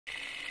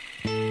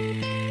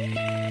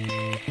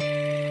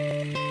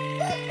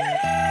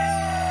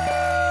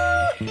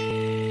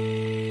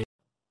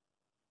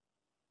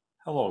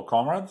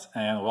comrades,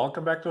 and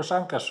welcome back to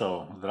Ushanka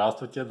Show.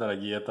 Здравствуйте,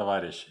 дорогие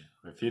товарищи.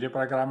 В эфире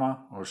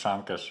программа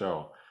Ushanka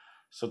Show.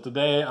 So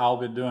today I'll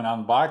be doing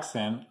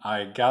unboxing.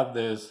 I got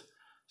this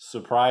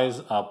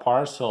surprise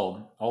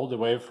parcel all the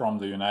way from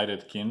the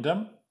United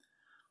Kingdom.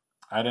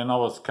 I didn't know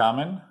what's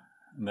coming.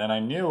 And then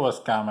I knew it was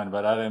coming,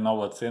 but I didn't know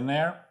what's in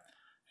there.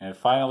 And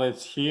finally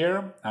it's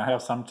here. I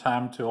have some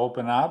time to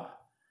open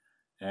up.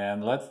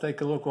 And let's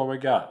take a look what we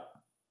got.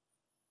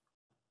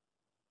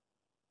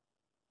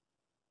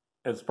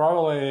 It's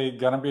probably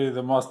gonna be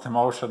the most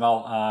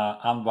emotional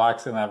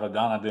unboxing I've ever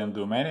done. I didn't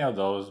do many of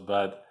those,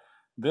 but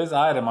this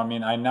item,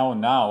 I know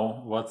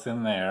now what's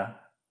in there.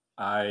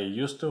 I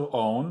used to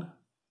own.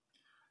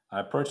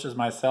 I purchased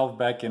myself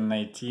back in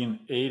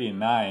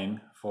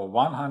 1989 for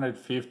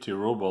 150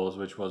 rubles,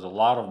 which was a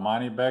lot of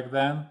money back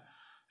then.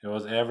 It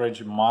was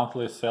average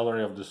monthly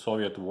salary of the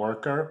Soviet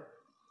worker.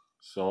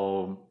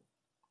 So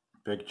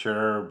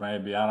picture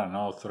maybe, I don't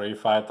know,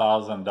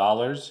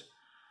 $3,000-$5,000.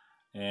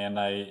 And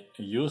I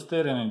used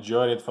it and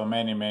enjoyed it for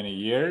many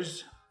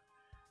years.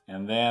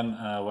 And then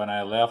when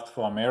I left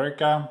for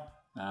America,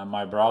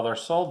 my brother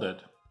sold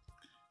it.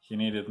 He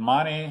needed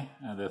money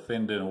and the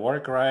thing didn't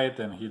work right,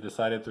 and he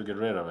decided to get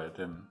rid of it.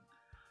 And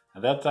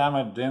at that time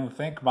I didn't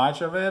think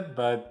much of it,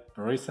 but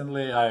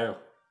recently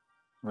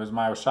with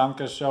my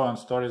Ushanka Show and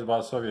stories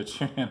about Soviet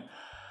Union,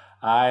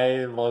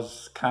 I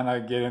was kind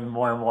of getting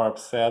more and more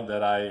upset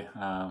that I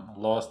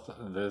lost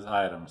this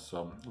item.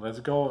 So let's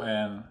go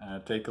and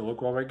take a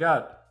look what we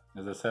got.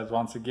 As I said,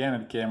 once again,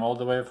 it came all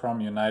the way from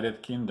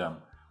United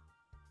Kingdom.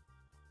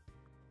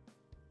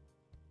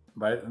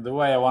 By the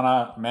way, I want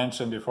to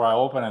mention before I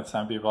open it,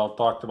 some people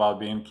talked about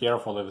being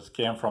careful if it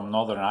came from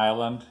Northern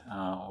Ireland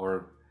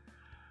or...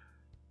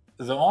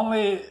 The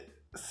only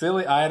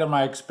silly item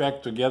I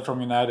expect to get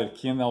from United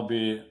Kingdom will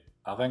be,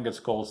 I think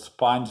it's called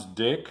sponge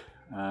dick.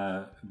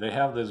 They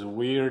have this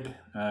weird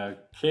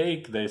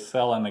cake they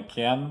sell in a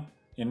can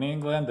in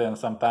England, and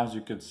sometimes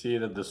you could see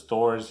it at the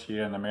stores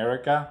here in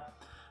America,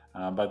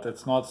 but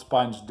it's not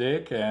sponge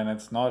dick, and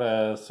it's not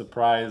a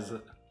surprise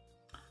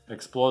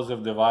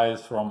explosive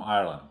device from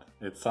Ireland.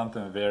 It's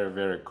something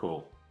very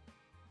cool.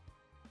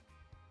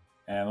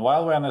 And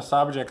while we're on the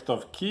subject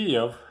of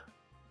Kiev,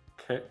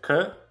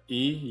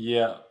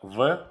 K-I-E-V,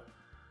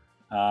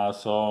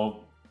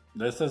 so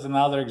this is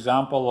another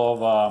example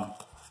of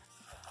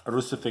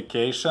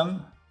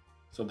Russification.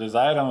 So this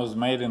item was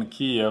made in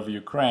Kiev,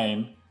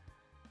 Ukraine,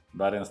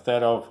 but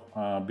instead of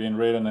being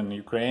written in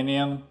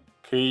Ukrainian,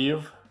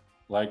 Kyiv,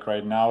 like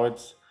right now,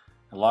 it's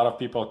a lot of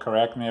people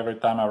correct me every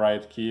time I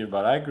write Kyiv,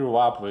 but I grew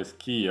up with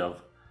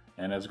Kiev,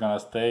 and it's gonna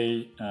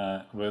stay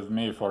with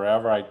me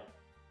forever. I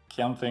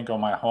can't think of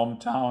my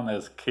hometown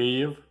as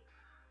Kyiv.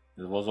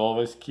 It was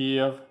always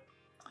Kiev,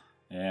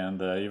 and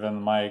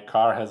even my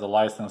car has a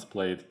license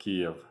plate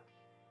Kiev.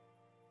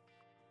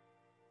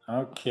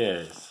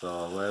 Okay,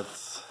 so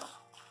let's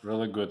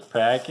really good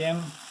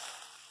packing.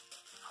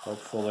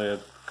 Hopefully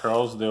it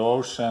crossed the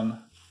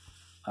ocean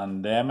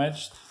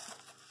undamaged.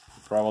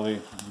 You're probably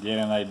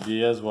getting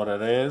ideas what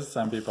it is.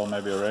 Some people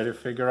maybe already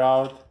figure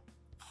out.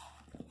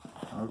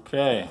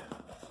 Okay,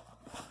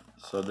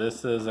 so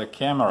this is a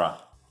camera.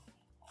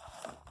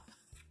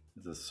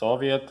 It's a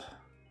Soviet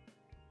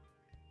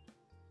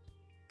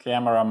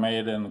camera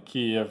made in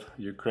Kiev,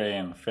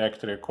 Ukraine,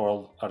 factory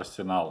called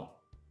Arsenal.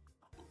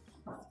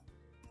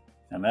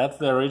 And that's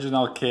the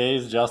original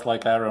case, just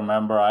like I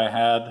remember I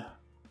had.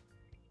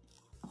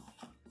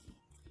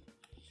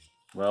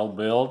 Well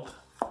built,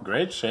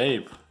 great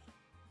shape.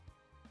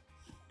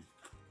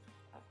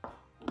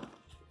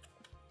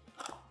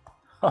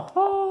 Oh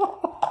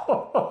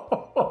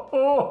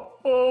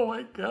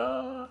my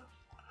God.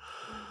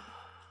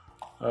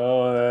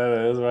 Oh, there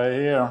it is right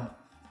here.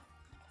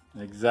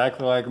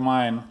 Exactly like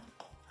mine,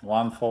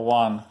 one for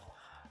one.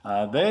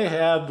 They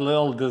had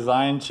little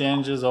design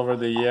changes over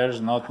the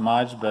years, not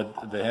much,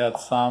 but they had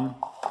some.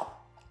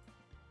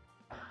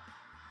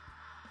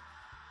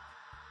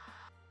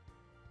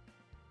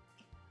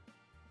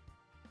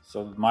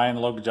 So mine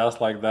looked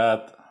just like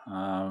that.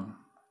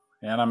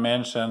 Anna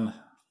mentioned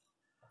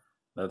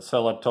that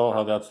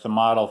Selatoho, that's the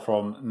model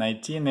from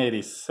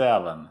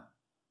 1987,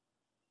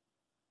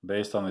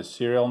 based on the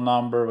serial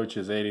number, which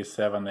is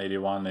 87,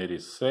 81,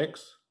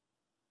 86.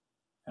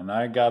 And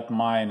I got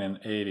mine in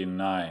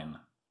 89.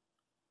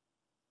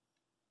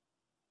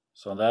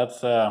 So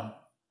that's a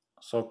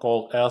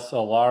so-called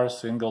SLR,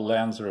 single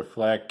lens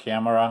reflect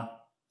camera.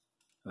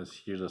 Let's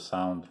hear the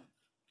sound.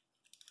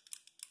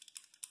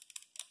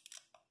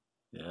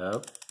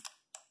 Yep.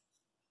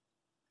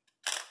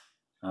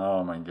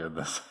 Oh my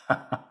goodness.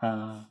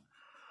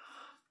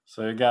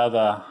 So you got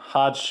a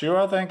hot shoe,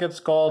 I think it's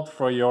called,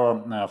 for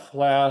your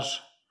flash,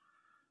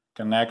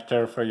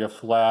 connector for your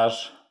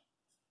flash.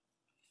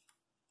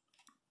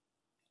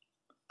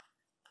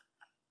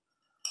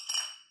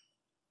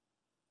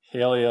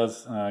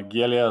 Helios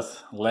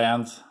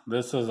lens.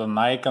 This is a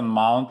Nikon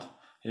mount.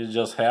 It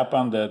just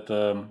happened that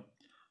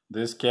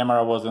this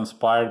camera was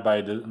inspired by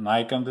the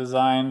Nikon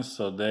design,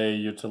 so they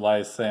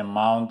utilize same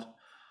mount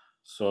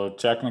So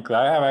technically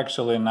I have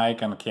actually a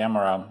Nikon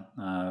camera.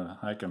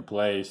 I can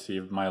play, see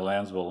if my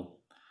lens will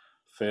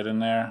fit in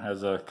there.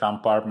 Has a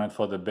compartment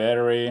for the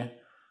battery.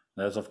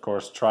 There's of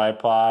course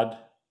tripod.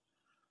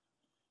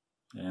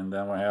 And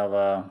then we have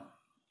a,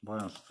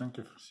 well,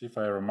 see if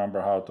I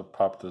remember how to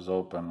pop this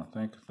open. I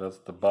think that's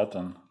the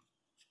button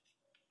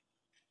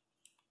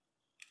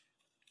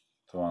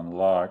to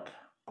unlock.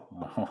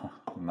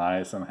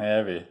 Nice and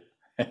heavy.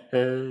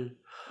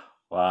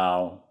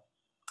 Wow.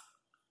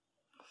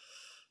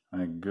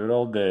 Like good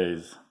old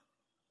days.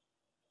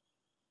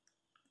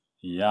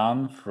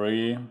 Young,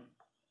 free,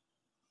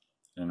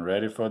 and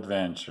ready for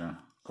adventure.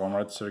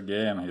 Comrade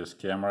Sergey and his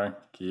camera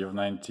Kiev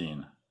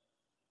 19.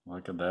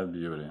 Look at that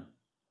beauty.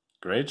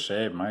 Great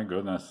shape, my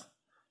goodness.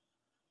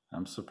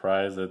 I'm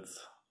surprised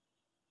it's...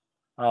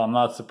 Well, I'm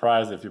not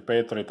surprised. If you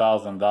pay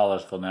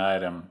 $3,000 for the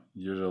item,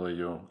 usually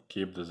you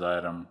keep this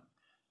item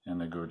in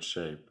a good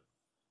shape.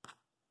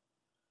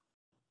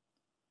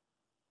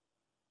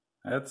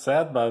 It's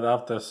sad, but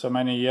after so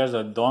many years,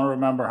 I don't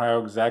remember how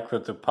exactly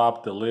to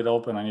pop the lid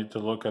open. I need to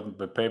look at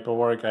the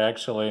paperwork. I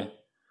actually...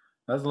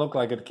 Does look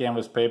like it came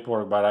with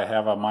paperwork, but I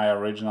have my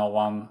original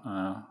one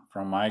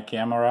from my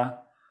camera.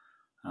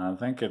 I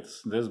think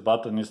it's this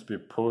button needs to be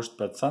pushed,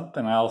 but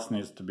something else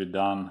needs to be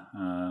done.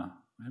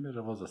 Maybe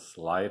there was a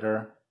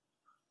slider.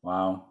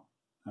 Wow,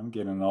 I'm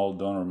getting old,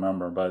 don't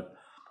remember. But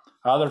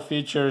other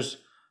features,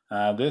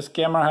 this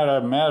camera had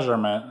a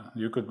measurement.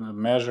 You could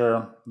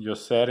measure your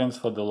settings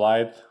for the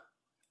light,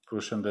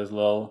 pushing this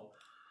little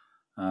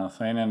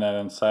thing, and then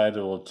inside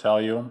it will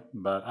tell you.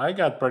 But I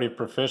got pretty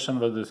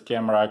proficient with this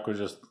camera. I could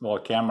just, well,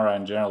 camera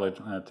in general,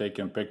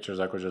 taking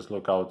pictures, I could just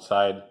look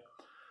outside.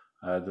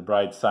 The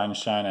bright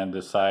sunshine and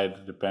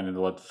decide depending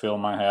on what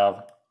film I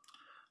have.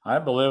 I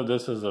believe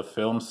this is a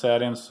film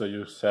setting, so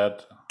you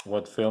set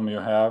what film you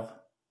have,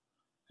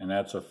 and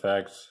that's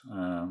effects.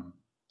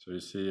 So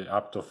you see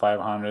up to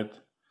 500,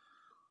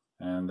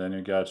 and then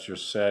you got your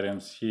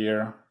settings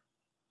here,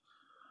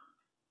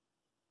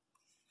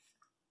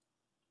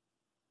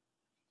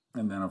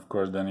 and then of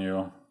course then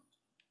you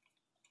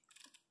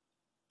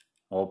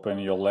open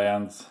your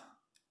lens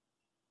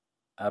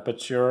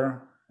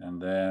aperture. And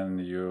then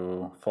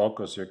you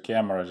focus your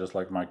camera, just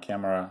like my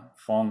camera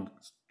phone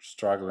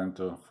struggling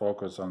to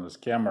focus on this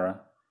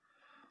camera.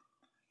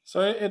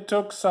 So it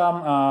took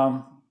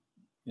some,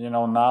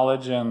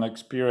 knowledge and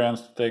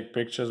experience to take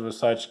pictures with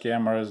such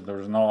cameras. There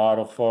was no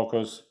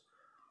autofocus,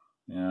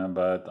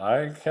 but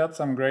I had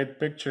some great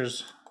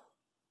pictures.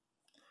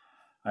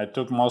 I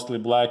took mostly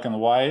black and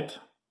white,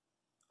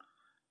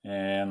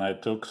 and I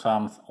took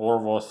some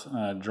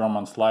Orvos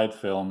German slide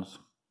films.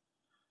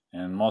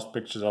 And most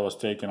pictures I was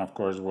taking, of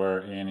course, were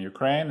in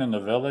Ukraine, in the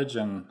village,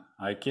 and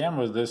I came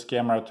with this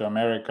camera to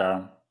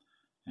America.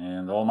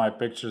 And all my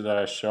pictures that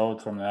I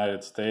showed from the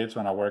United States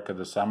when I worked at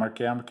the summer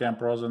camp,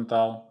 Camp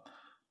Rosenthal,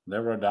 they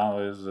were done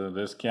with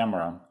this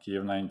camera,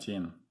 Kiev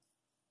 19.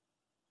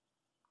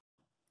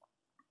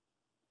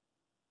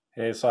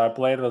 Okay, so I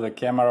played with the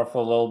camera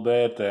for a little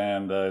bit,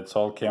 and it's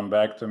all came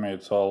back to me.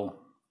 It's all,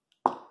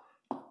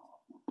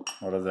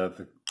 what is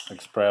that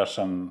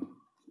expression?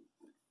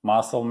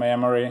 Muscle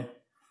memory.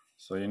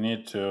 So you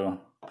need to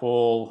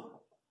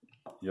pull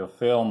your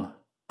film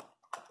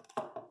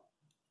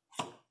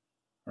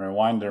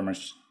rewinder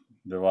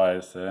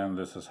device, and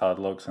this is how it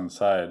looks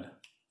inside.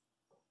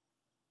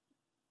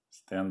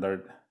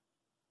 Standard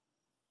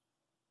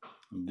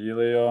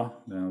dealio.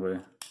 Then we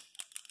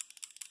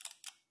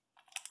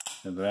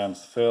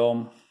advanced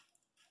film.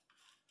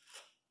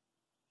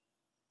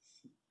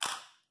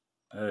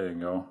 There you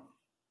go.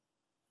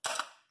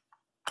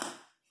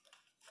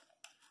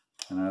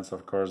 And that's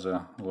of course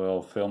a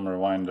little film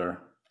rewinder.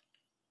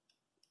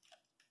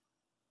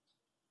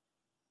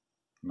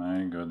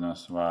 My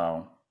goodness,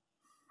 wow.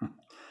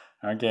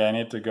 Okay, I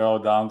need to go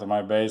down to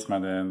my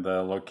basement and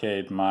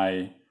locate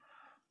my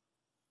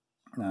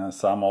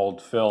some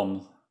old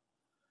films.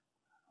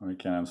 We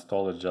can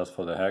install it just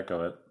for the heck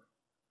of it.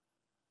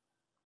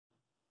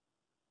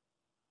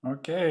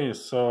 Okay,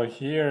 so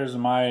here's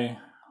my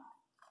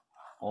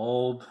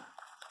old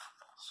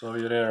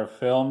Soviet era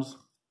films.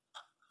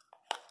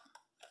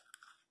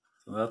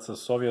 So that's a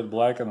Soviet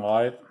black and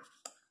white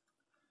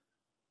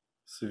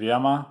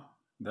Svema.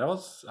 That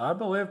was, I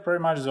believe,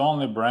 pretty much the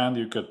only brand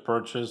you could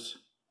purchase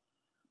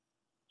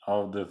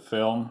of the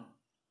film.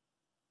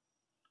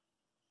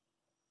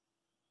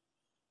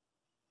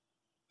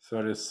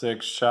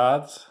 36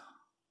 shots,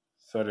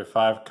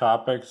 35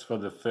 kopecks for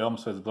the film,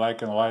 so it's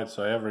black and white,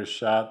 so every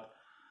shot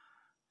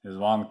is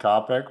 1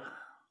 kopek,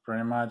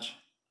 pretty much.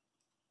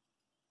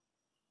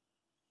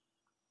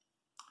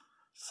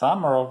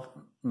 Summer of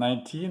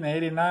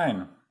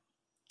 1989,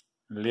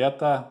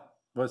 лето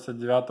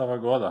 89-го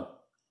года.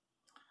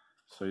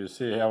 So you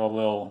see, you have a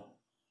little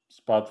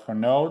spot for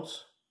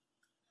notes.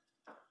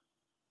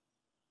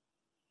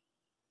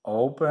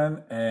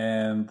 Open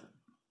and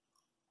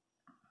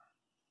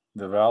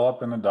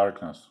develop in the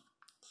darkness.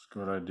 It's a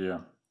good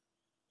idea.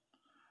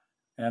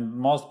 And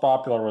most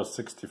popular was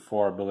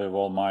 64. I believe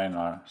all mine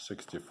are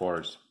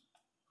 64s.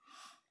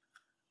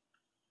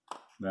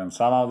 Then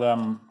some of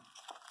them,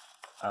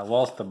 I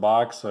lost the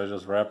box, so I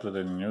just wrapped it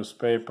in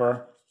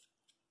newspaper.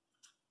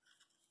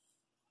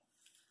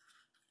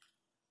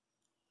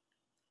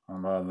 How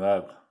about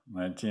that?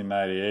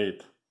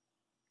 1998.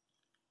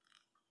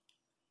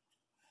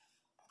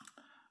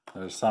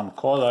 There's some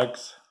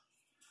Kodaks.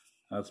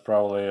 That's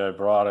probably, I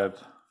brought it.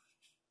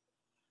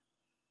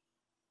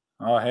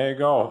 Oh, here you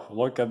go.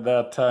 Look at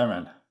that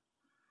timing.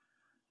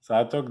 So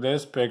I took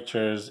these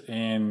pictures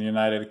in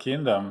United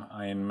Kingdom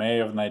in May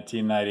of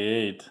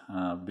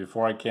 1998.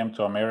 Before I came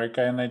to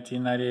America in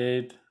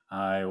 1998,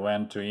 I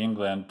went to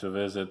England to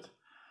visit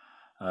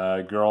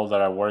a girl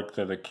that I worked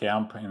at a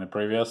camp in the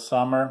previous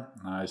summer.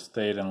 I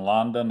stayed in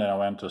London and I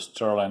went to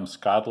Stirling,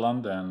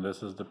 Scotland, and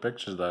this is the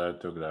pictures that I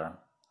took there.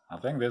 I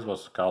think this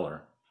was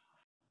color.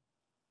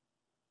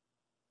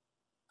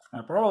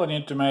 I probably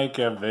need to make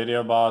a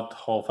video about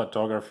whole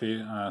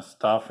photography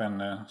stuff in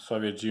the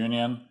Soviet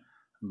Union,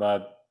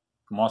 but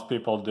most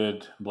people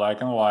did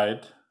black and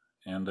white,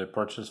 and they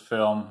purchased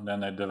film,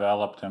 then they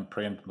developed and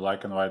print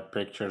black and white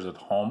pictures at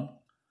home.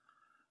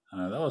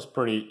 That was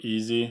pretty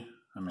easy,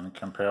 I mean,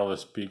 comparatively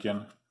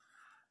speaking.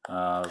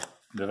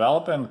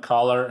 Developing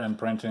color and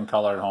printing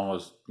color at home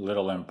was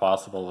literally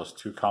impossible, it was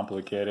too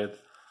complicated.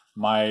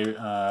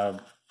 My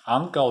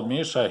uncle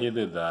Misha, he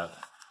did that.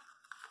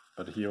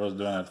 But he was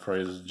doing it for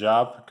his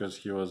job because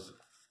he was.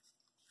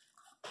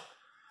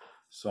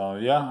 So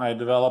yeah, I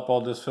developed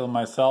all this film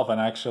myself, and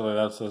actually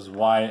that's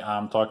why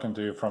I'm talking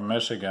to you from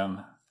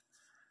Michigan,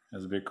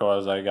 is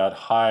because I got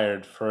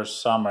hired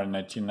first summer in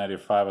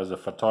 1995 as a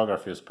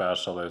photography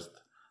specialist.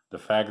 The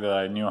fact that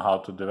I knew how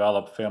to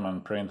develop film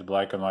and print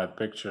black and white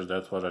pictures,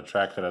 that's what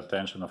attracted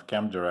attention of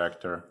camp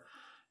director.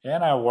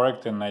 And I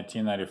worked in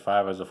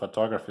 1995 as a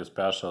photography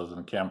specialist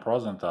in Camp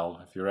Rosenthal.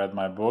 If you read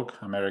my book,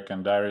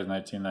 American Diaries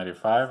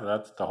 1995,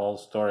 that's the whole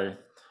story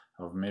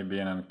of me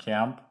being in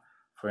camp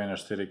for inner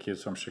city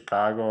kids from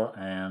Chicago.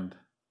 And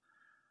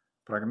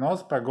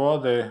Prognoz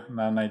Pagody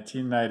na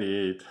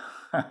 1998.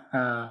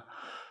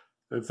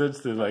 It's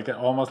interesting, like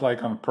almost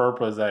like on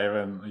purpose I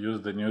even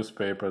used the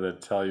newspaper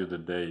that tell you the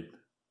date.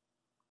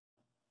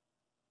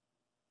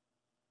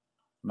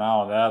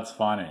 Now that's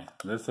funny.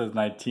 This is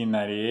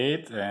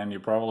 1998 and you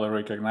probably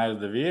recognize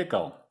the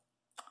vehicle.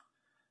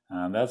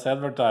 And that's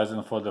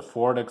advertising for the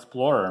Ford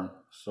Explorer.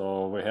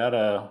 So we had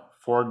a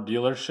Ford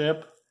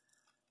dealership.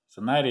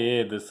 So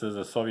 98, this is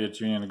the Soviet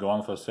Union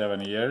gone for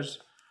 7 years.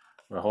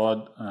 We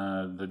had,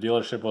 the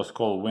dealership was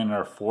called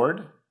Winner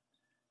Ford.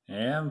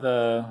 And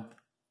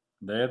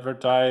they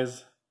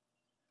advertise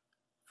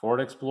Ford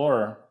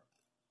Explorer.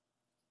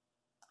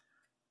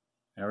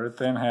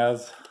 Everything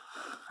has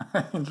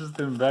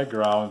interesting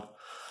background.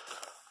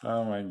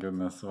 Oh my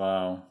goodness,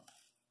 wow.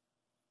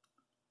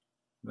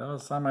 That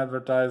was some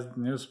advertised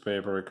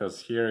newspaper,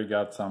 because here you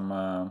got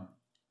some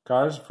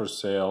cars for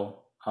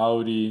sale.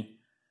 Audi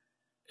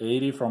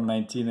 80 from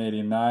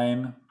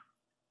 1989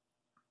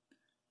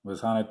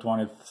 with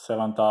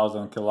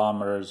 127,000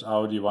 kilometers.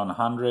 Audi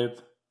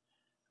 100,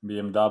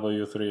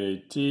 BMW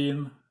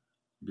 318,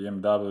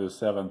 BMW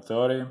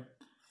 730.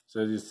 So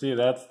as you see,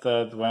 that's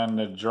that when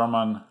the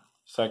German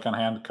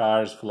second-hand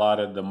cars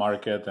flooded the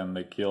market and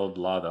they killed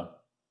Lada.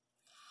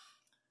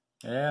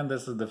 And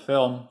this is the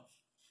film.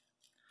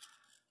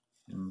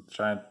 I'm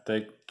trying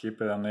to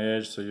keep it on the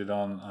edge so you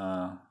don't.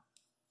 My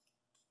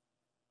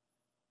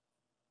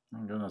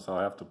goodness, I'll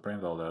have to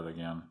print all that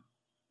again.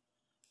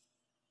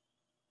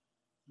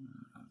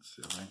 Let's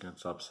see, I think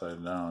it's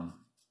upside down.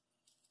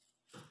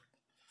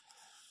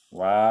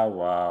 Wow,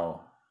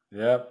 wow.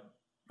 Yep,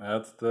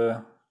 that's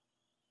the.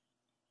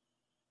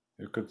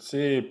 You could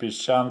see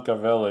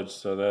Ushanka village,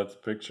 so that's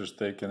pictures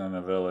taken in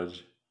a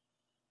village.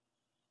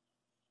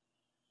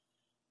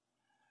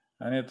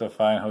 I need to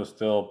find who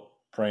still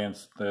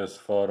prints these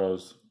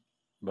photos,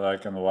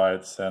 black and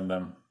white, send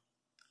them.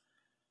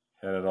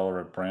 Had it all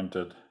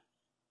reprinted.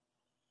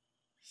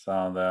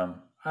 Some of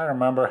them. I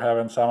remember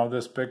having some of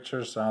these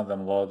pictures, some of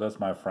them low. That's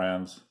my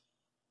friends.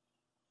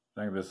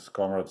 I think this is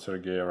Comrade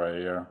Sergey right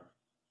here.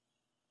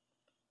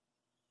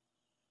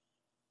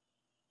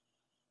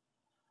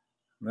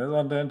 This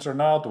one didn't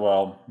turn out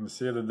well. You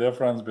see the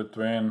difference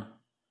between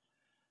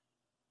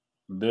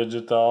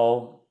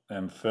digital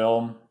and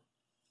film.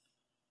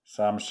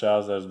 Some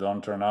shots that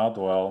don't turn out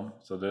well.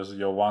 So this is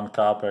your one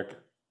copy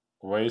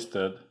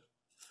wasted.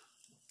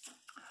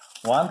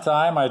 One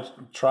time I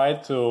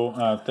tried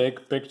to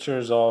take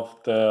pictures of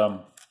the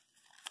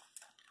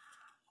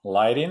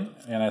lighting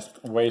and I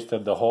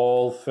wasted the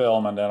whole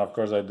film, and then of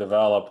course I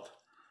developed,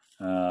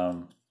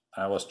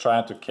 I was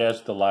trying to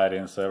catch the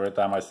lighting, so every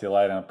time I see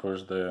lighting I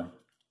push the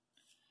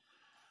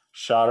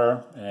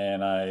shutter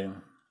and I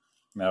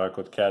never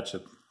could catch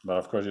it. But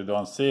of course you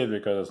don't see it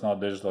because it's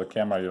not digital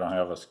camera, you don't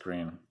have a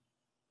screen.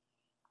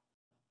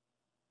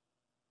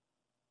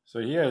 So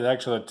here it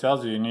actually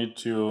tells you need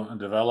to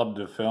develop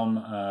the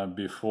film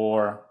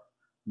before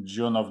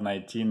June of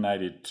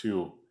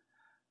 1992.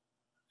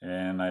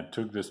 And I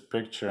took this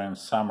picture in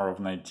summer of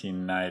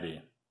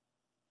 1990.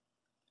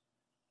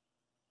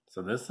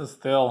 So this is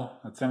still,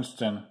 it's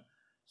interesting.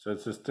 So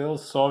it's still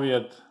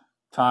Soviet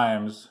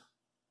Times,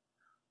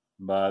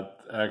 but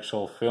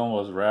actual film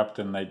was wrapped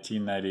in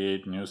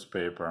 1998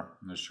 newspaper.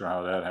 Not sure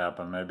how that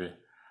happened. Maybe,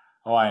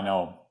 oh, I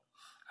know.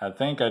 I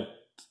think I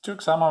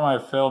took some of my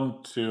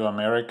film to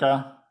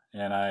America,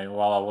 and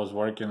while I was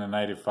working in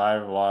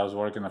 '95, while I was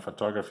working as a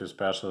photography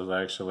specialist,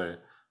 I actually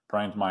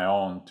print my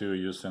own too,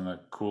 using the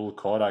cool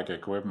Kodak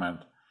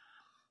equipment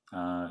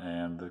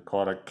and the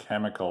Kodak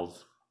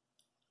chemicals.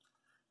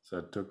 So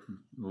I took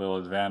a little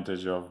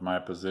advantage of my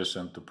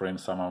position to print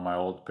some of my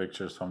old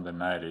pictures from the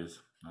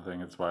 '90s. I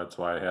think that's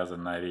why it has a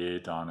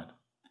 '98 on it.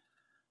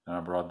 And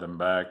I brought them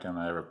back and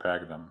I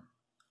repacked them.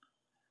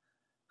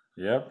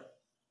 Yep.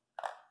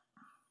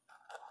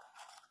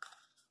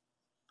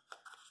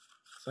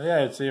 So yeah,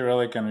 it's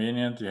really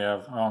convenient. You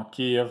have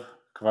Kiev,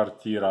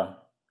 Kvartira,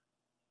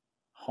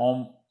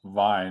 home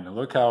vine.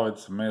 Look how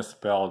it's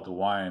misspelled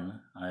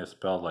wine. I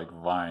spelled like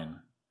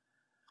vine.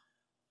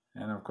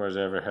 And of course,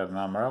 overhead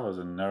number. I was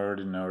a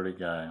nerdy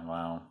guy.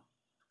 Wow.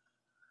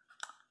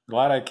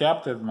 Glad I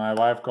kept it. My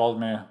wife calls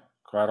me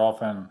quite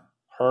often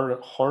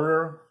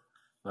hoarder,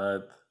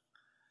 but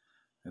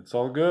it's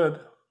all good.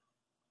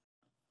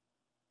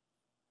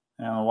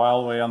 And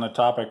while we're on the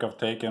topic of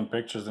taking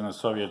pictures in the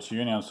Soviet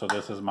Union, so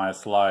this is my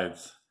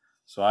slides.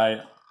 So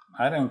I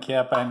didn't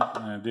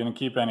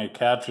keep any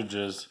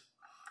cartridges.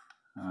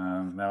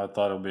 Never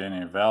thought it would be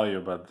any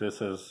value, but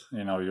this is,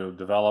 you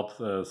develop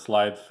the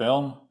slide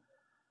film,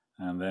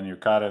 and then you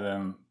cut it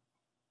in.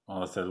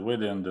 Well, I said we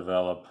didn't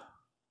develop.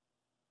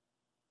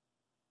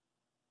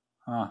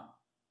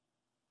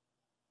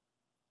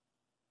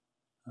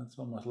 That's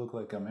almost look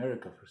like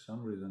America for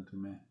some reason to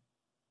me.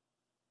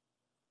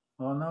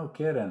 Oh, no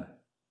kidding.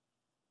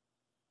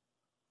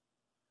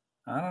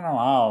 I don't know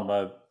how,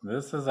 but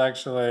this is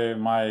actually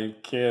my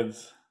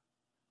kids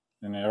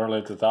in the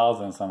early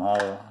 2000s.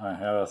 Somehow I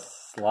had a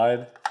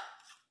slide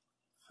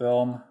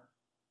film.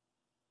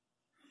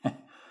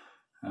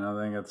 And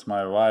I think it's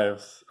my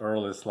wife's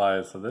early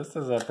slides. So this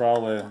is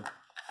probably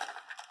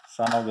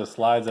some of the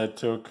slides I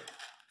took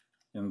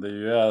in the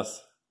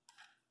US.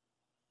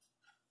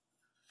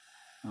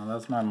 And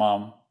that's my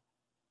mom.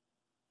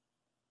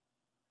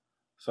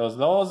 So as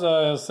those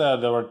I said,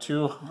 they were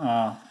too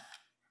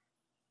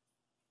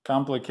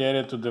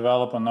complicated to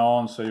develop on their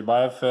own. So you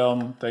buy a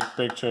film, take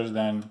pictures,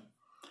 then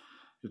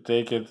you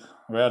take it.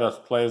 We had a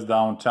place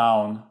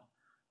downtown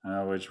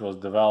which was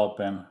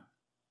developing.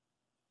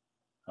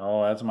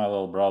 Oh, that's my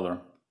little brother.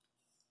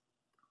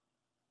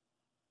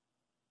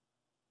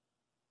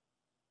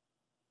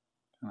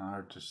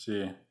 Hard to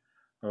see.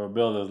 We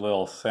built this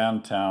little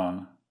sand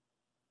town.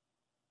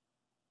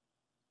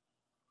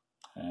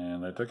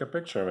 And I took a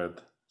picture of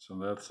it. So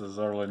that's his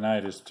early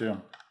 90s too.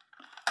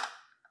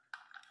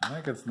 I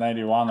think it's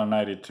 91 or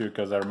 92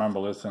 because I remember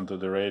listening to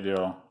the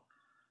radio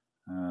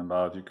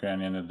about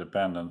Ukrainian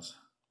independence.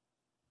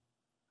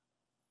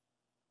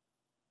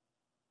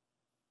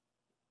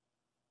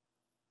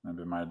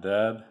 Maybe my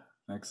dad,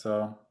 I think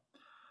so.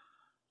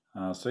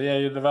 So yeah,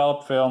 you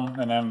develop film,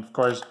 and then of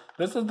course,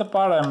 this is the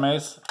part I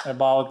miss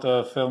about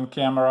the film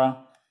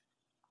camera.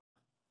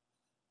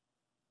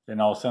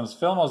 Since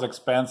film was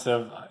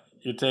expensive,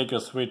 you take your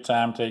sweet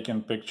time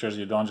taking pictures.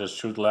 You don't just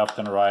shoot left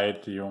and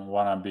right. You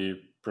want to be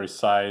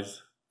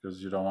precise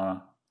because you don't want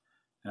to.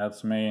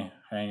 That's me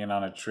hanging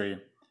on a tree.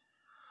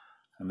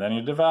 And then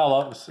you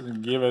develop,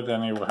 give it,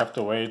 and you have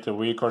to wait a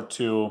week or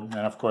two.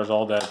 And of course,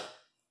 all that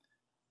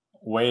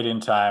waiting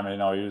time,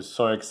 you're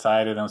so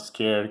excited and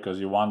scared because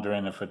you're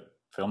wondering if it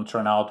film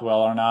turned out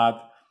well or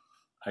not.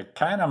 I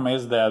kind of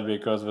miss that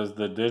because with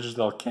the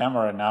digital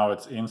camera now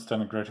it's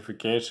instant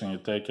gratification. You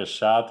take a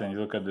shot and you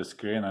look at the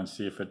screen and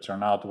see if it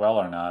turned out well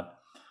or not.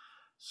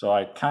 So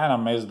I kind of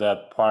miss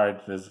that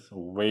part, this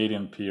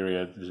waiting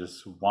period,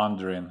 just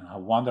wondering. I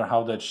wonder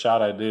how that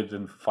shot I did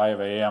in 5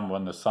 a.m.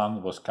 when the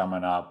sun was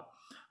coming up.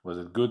 Was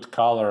it good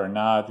color or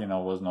not?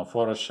 Was no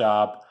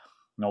Photoshop,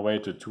 no way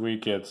to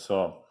tweak it.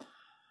 So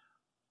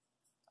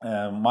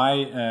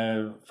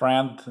my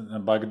friend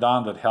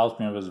Bogdan that helped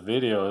me with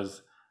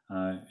videos,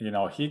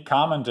 he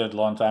commented a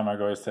long time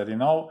ago. He said,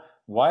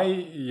 why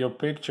your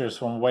pictures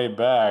from way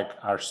back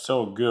are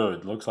so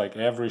good? Looks like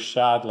every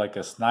shot like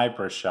a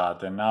sniper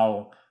shot, and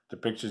now the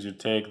pictures you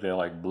take, they're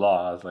like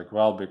blah. I was like,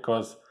 well,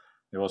 because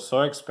it was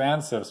so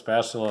expensive,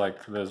 especially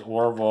like this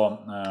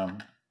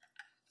Orvo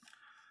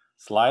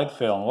slide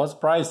film was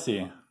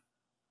pricey.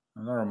 I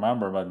don't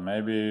remember, but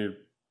maybe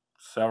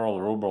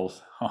several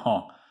rubles.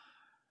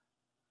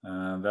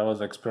 That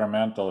was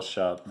experimental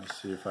shot. Let me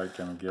see if I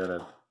can get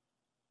it.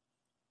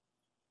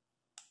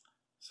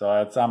 So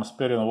I'm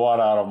spitting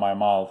water out of my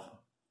mouth,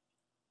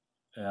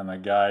 and a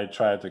guy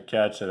tried to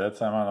catch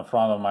it. I'm on the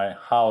front of my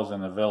house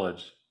in the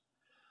village.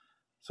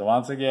 So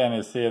once again,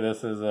 you see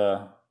this is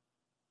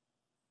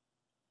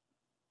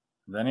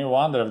then you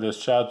wonder if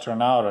this shot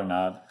turned out or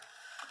not.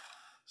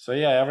 So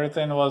yeah,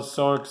 everything was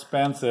so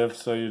expensive,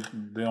 so you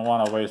didn't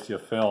want to waste your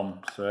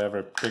film. So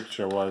every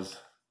picture was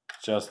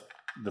just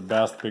the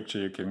best picture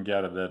you can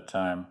get at that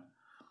time.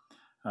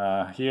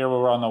 Here we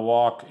were on a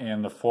walk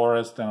in the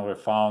forest, and we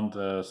found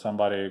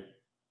somebody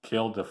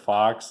killed the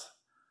fox,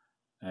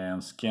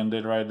 and skinned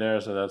it right there.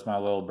 So that's my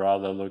little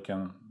brother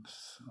looking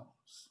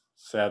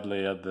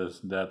sadly at this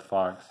dead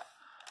fox.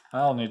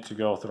 I'll need to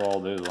go through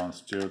all these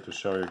ones too to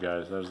show you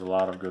guys. There's a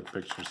lot of good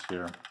pictures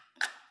here,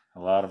 a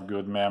lot of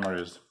good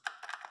memories.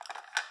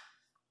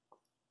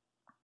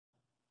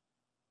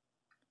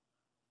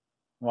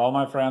 Well,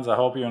 my friends, I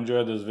hope you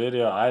enjoyed this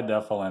video. I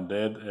definitely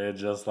did. It's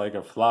just like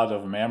a flood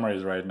of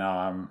memories right now.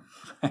 I'm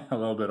a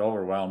little bit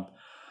overwhelmed.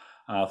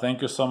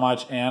 Thank you so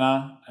much,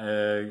 Anna.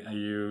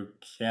 You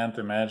can't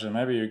imagine,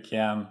 maybe you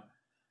can,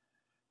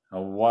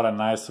 what a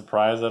nice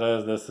surprise it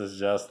is. This is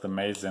just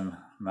amazing.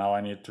 Now I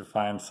need to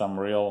find some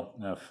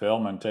real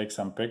film and take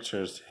some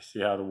pictures,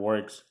 see how it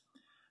works.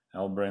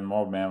 I'll bring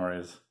more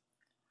memories.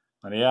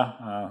 But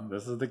yeah,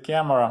 this is the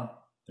camera,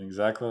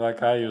 exactly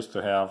like I used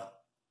to have.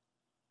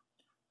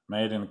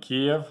 Made in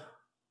Kiev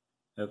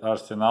at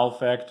Arsenal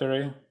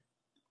factory.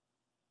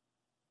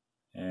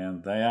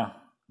 And yeah,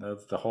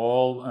 that's the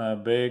whole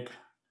big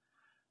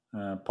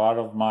part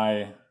of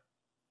my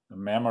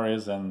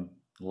memories and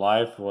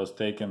life was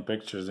taking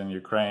pictures in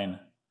Ukraine.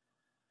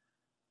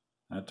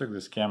 I took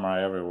this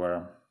camera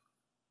everywhere.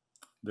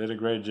 Did a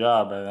great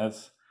job, and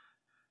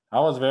I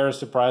was very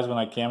surprised when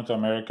I came to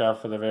America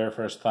for the very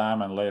first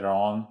time, and later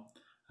on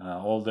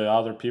all the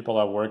other people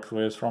I worked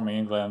with from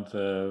England,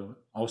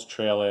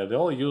 Australia, they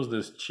all use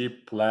this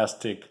cheap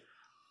plastic,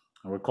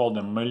 we call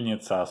them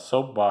Milnitsa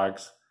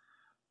soapbox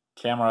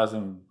cameras,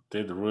 and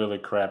did really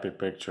crappy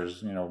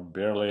pictures, you know,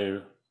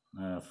 barely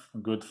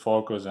good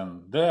focus,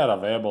 and they had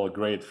available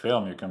great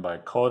film. You can buy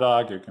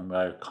Kodak, you can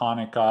buy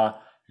Konica,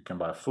 you can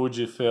buy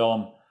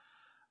Fujifilm.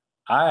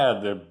 I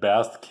had the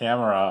best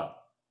camera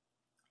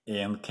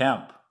in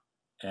camp,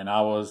 and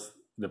I was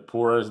the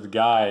poorest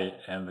guy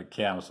in the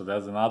camp, so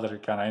that's another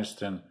kind of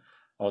interesting.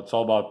 Well, it's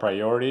all about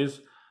priorities.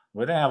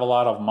 We didn't have a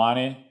lot of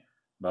money,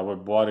 but we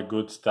bought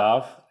good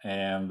stuff,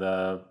 and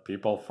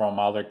people from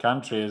other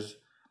countries,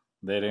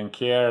 they didn't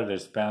care. They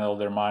spent all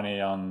their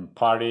money on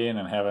partying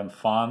and having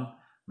fun.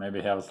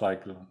 Maybe have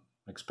like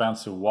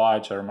expensive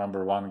watch. I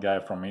remember one guy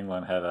from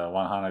England had a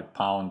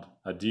 100-pound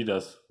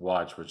Adidas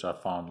watch, which I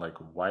found like,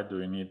 why do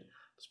you need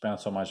to spend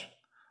so much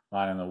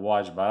money on a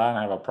watch? But I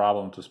don't have a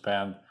problem to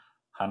spend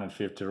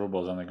 150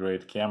 rubles on a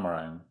great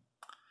camera, and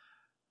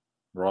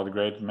brought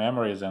great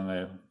memories, and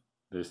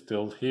they're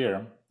still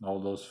here. All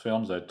those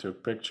films I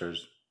took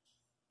pictures.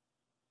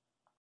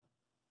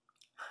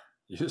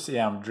 You see,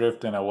 I'm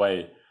drifting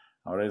away.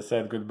 I already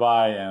said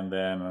goodbye and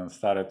then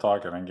started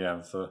talking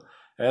again. So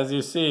as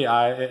you see,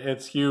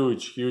 it's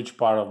huge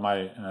part of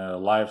my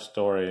life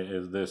story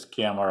is this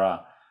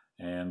camera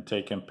and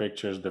taking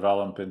pictures,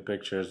 developing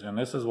pictures. And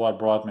this is what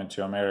brought me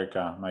to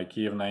America, my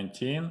Kiev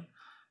 19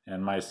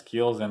 and my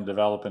skills in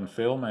developing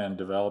film and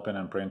developing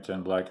and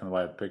printing black and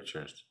white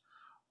pictures.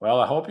 Well,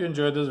 I hope you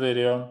enjoyed this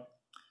video.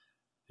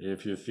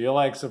 If you feel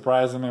like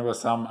surprising me with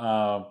some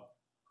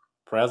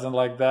present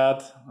like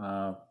that,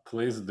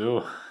 please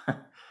do.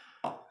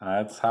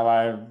 That's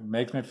how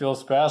makes me feel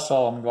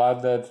special. I'm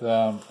glad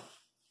that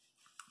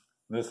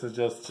this is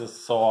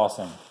just so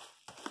awesome.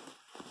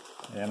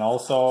 And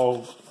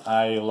also,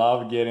 I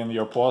love getting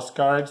your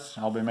postcards.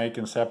 I'll be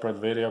making separate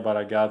video, but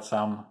I got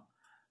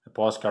a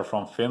postcard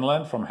from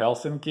Finland, from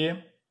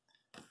Helsinki.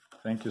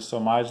 Thank you so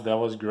much. That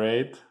was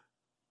great.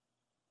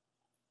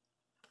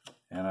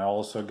 And I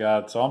also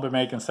got, so I'll be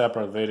making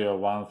separate video,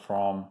 one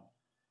from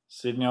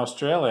Sydney,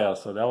 Australia.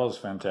 So that was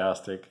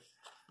fantastic.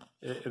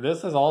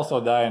 This is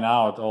also dying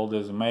out, all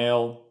this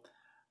mail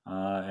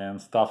and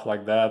stuff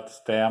like that,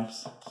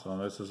 stamps. So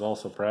this is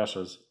also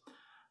precious.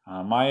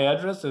 My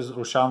address is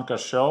Ushanka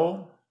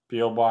Show,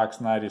 P.O.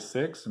 Box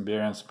 96,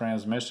 Berrien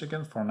Springs,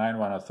 Michigan,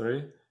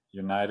 49103,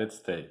 United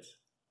States.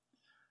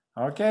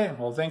 Okay,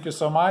 well, thank you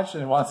so much.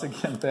 And once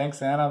again,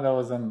 thanks, Anna. That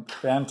was a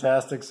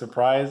fantastic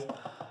surprise.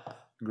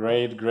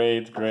 Great.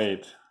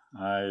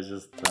 I'm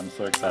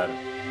so excited.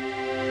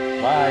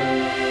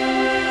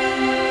 Bye.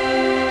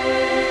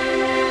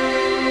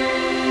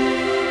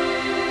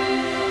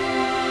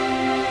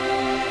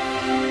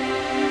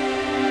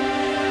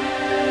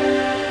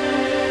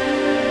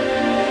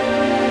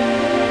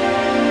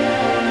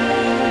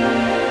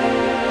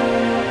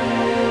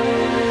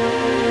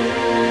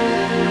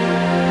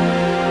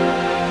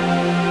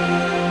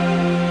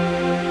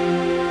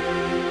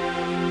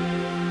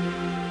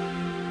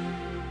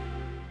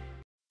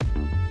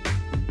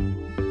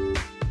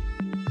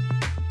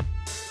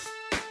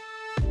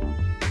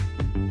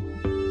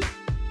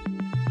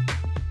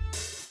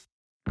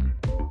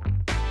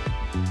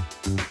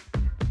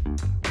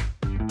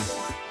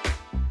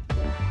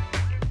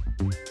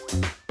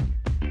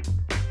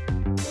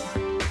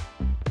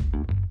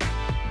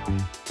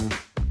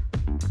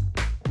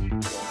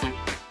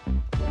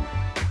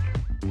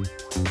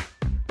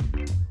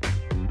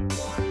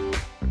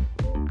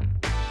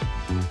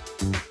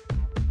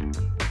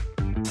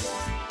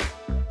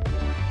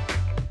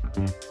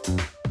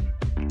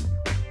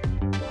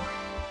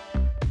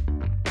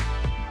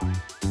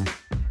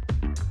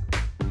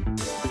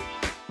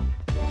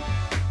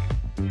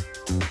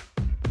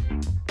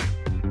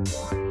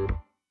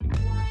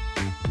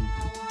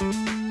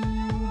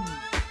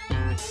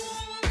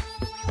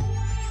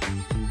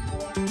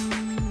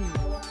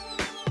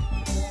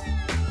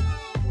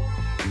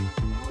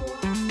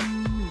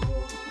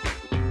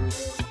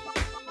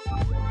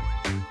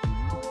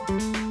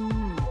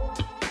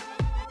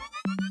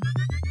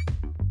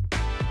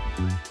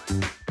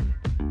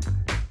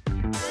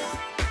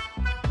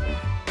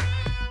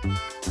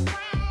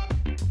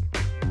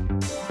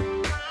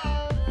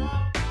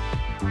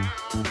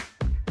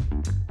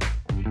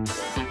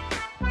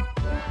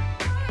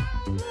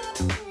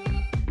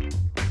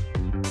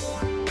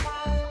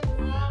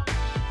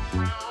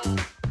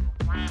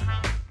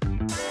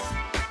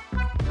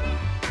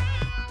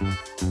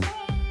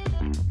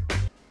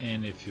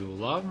 And if you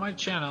love my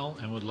channel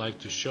and would like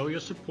to show your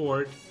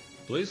support,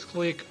 please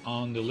click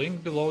on the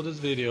link below this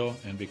video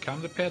and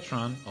become the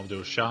patron of the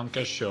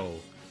Ushanka Show.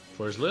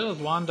 For as little as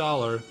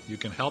 $1, you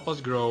can help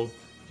us grow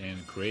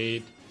and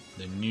create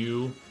the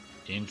new,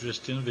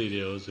 interesting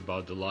videos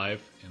about the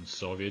life in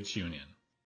Soviet Union.